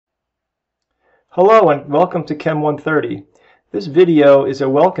Hello and welcome to Chem 130. This video is a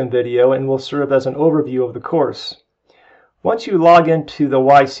welcome video and will serve as an overview of the course. Once you log into the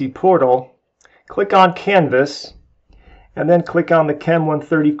YC portal, click on Canvas and then click on the Chem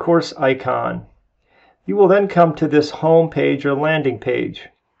 130 course icon. You will then come to this home page or landing page.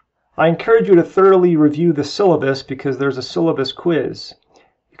 I encourage you to thoroughly review the syllabus because there's a syllabus quiz.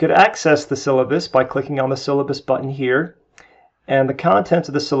 You could access the syllabus by clicking on the syllabus button here, and the contents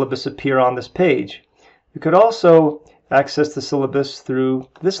of the syllabus appear on this page. You could also access the syllabus through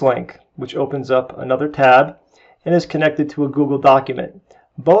this link, which opens up another tab and is connected to a Google document.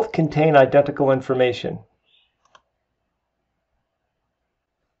 Both contain identical information.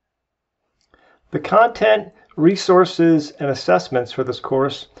 The content, resources, and assessments for this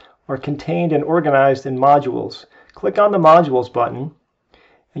course are contained and organized in modules. Click on the Modules button,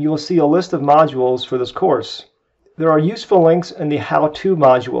 and you will see a list of modules for this course. There are useful links in the How-To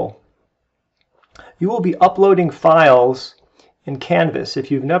module. You will be uploading files in Canvas. If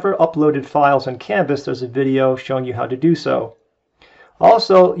you've never uploaded files in Canvas, there's a video showing you how to do so.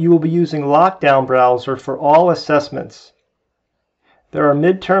 Also, you will be using Lockdown Browser for all assessments. There are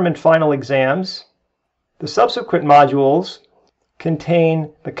midterm and final exams. The subsequent modules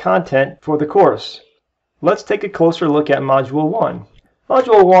contain the content for the course. Let's take a closer look at Module 1.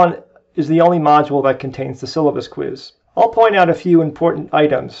 Module 1 is the only module that contains the syllabus quiz. I'll point out a few important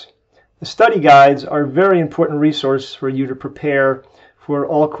items. The study guides are a very important resource for you to prepare for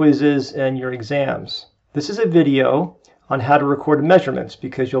all quizzes and your exams. This is a video on how to record measurements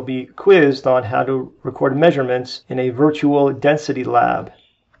because you'll be quizzed on how to record measurements in a virtual density lab.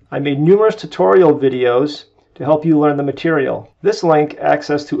 I made numerous tutorial videos to help you learn the material. This link,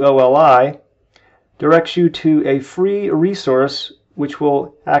 Access to OLI, directs you to a free resource which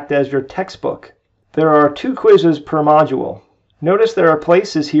will act as your textbook. There are 2 quizzes per module. Notice there are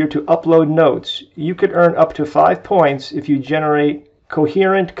places here to upload notes. You could earn up to 5 points if you generate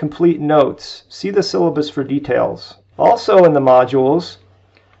coherent, complete notes. See the syllabus for details. Also in the modules,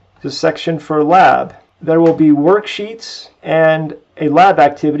 there's a section for lab. There will be worksheets and a lab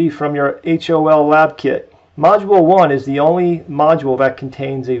activity from your HOL lab kit. Module 1 is the only module that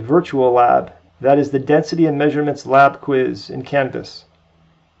contains a virtual lab. That is the Density and Measurements Lab quiz in Canvas.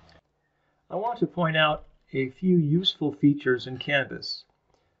 I want to point out a few useful features in Canvas.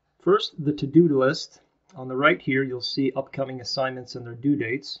 First, the to-do list. On the right here, you'll see upcoming assignments and their due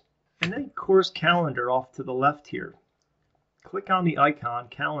dates. And then course calendar off to the left here. Click on the icon,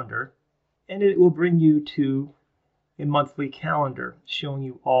 calendar, and it will bring you to a monthly calendar showing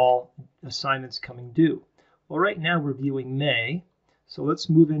you all assignments coming due. Well, right now we're viewing May, so let's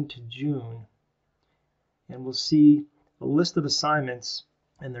move into June. And we'll see a list of assignments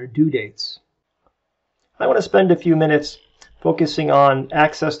and their due dates. I want to spend a few minutes focusing on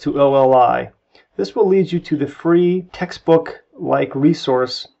Access to OLI. This will lead you to the free textbook-like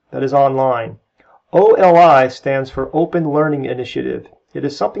resource that is online. OLI stands for Open Learning Initiative. It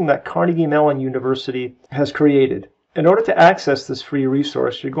is something that Carnegie Mellon University has created. In order to access this free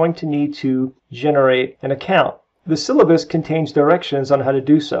resource, you're going to need to generate an account. The syllabus contains directions on how to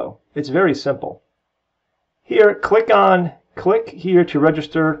do so. It's very simple. Here, click here to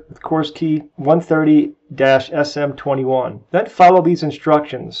register with course key 130-SM21. Then follow these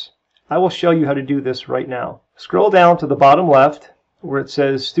instructions. I will show you how to do this right now. Scroll down to the bottom left where it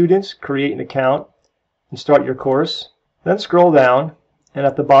says Students, create an account and start your course. Then scroll down and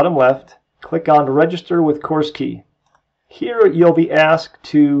at the bottom left, click on Register with course key. Here you'll be asked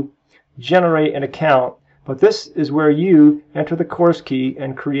to generate an account, but this is where you enter the course key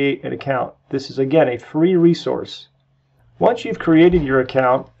and create an account. This is again a free resource. Once you've created your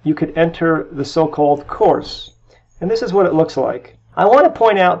account, you could enter the so-called course. And this is what it looks like. I want to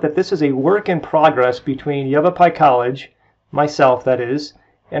point out that this is a work in progress between Yavapai College, myself that is,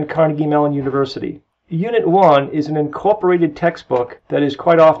 and Carnegie Mellon University. Unit 1 is an incorporated textbook that is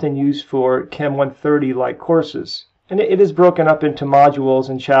quite often used for Chem 130-like courses. And it is broken up into modules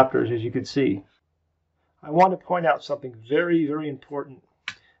and chapters, as you can see. I want to point out something very, very important.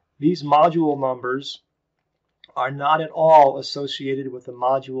 These module numbers are not at all associated with the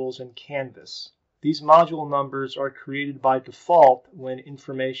modules in Canvas. These module numbers are created by default when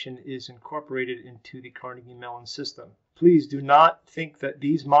information is incorporated into the Carnegie Mellon system. Please do not think that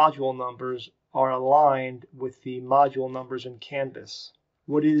these module numbers are aligned with the module numbers in Canvas.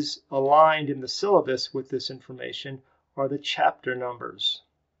 What is aligned in the syllabus with this information are the chapter numbers.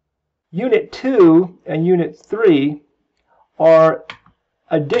 Unit 2 and Unit 3 are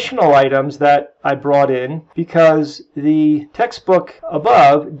additional items that I brought in because the textbook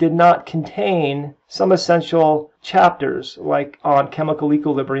above did not contain some essential chapters like on chemical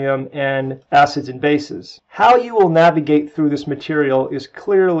equilibrium and acids and bases. How you will navigate through this material is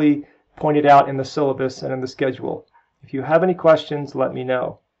clearly pointed out in the syllabus and in the schedule. If you have any questions, let me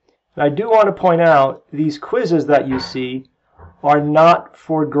know. And I do want to point out these quizzes that you see are not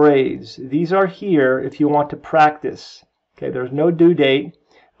for grades. These are here if you want to practice. Okay, there's no due date.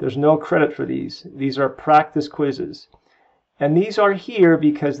 There's no credit for these. These are practice quizzes. And these are here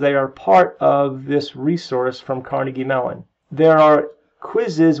because they are part of this resource from Carnegie Mellon. There are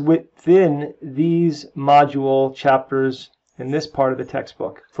quizzes within these module chapters in this part of the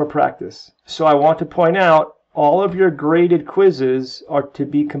textbook for practice. So I want to point out all of your graded quizzes are to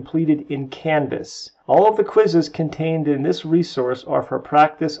be completed in Canvas. All of the quizzes contained in this resource are for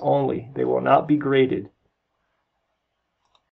practice only. They will not be graded.